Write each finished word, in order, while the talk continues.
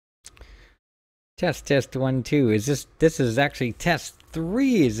Test 1 2. This is actually test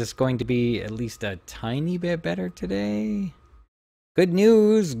 3. Is this going to be at least a tiny bit better today? Good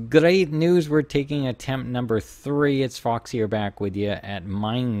news, great news. We're taking attempt number 3. It's Fox here back with you at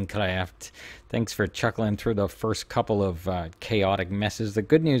Minecraft. Thanks for chuckling through the first couple of chaotic messes. The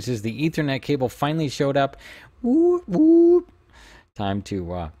good news is the Ethernet cable finally showed up. Whoop, whoop. Time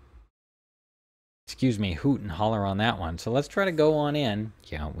to, excuse me, hoot and holler on that one. So let's try to go on in.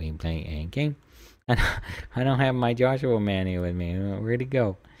 Shall we play a game? I don't have my Joshua manual with me. Where'd it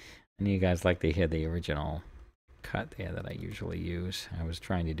go? I know you guys like to hear the original cut there that I usually use. I was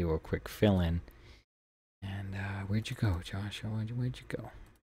trying to do a quick fill-in. And where'd you go, Joshua? Where'd you go?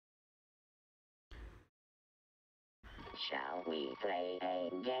 Shall we play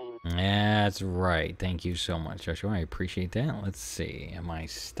a game? That's right. Thank you so much, Joshua. I appreciate that. Let's see. Am I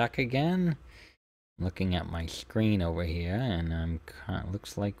stuck again? Looking at my screen over here, and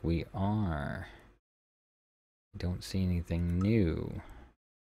looks like we are. Don't see anything new.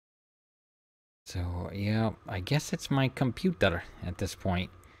 So, yeah, I guess it's my computer at this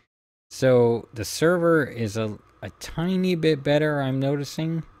point. So, the server is a tiny bit better, I'm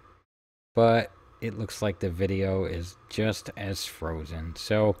noticing. But it looks like the video is just as frozen.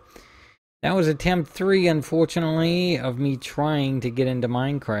 So, that was attempt 3, unfortunately, of me trying to get into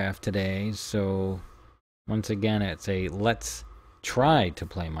Minecraft today. So, once again, it's a let's try to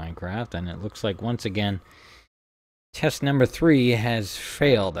play Minecraft. And it looks like, once again, test number 3 has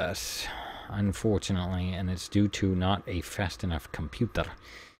failed us, unfortunately, and it's due to not a fast enough computer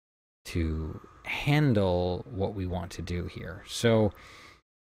to handle what we want to do here. So,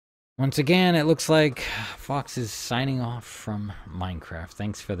 once again, it looks like Fox is signing off from Minecraft.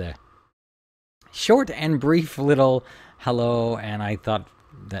 Thanks for the short and brief little hello, and I thought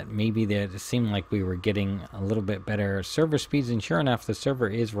that maybe it seemed like we were getting a little bit better server speeds, and sure enough, the server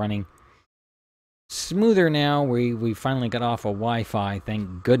is running smoother now. We finally got off of Wi-Fi,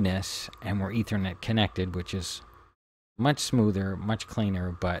 thank goodness, and we're Ethernet connected, which is much smoother, much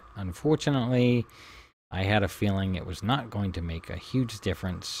cleaner, but unfortunately, I had a feeling it was not going to make a huge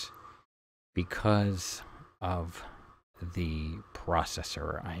difference because of the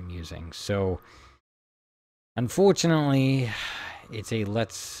processor I'm using. So, unfortunately, it's a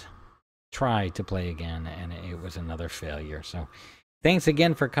let's try to play again, and it was another failure. So, thanks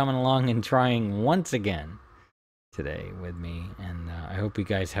again for coming along and trying once again today with me, and I hope you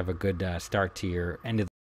guys have a good start to your end of the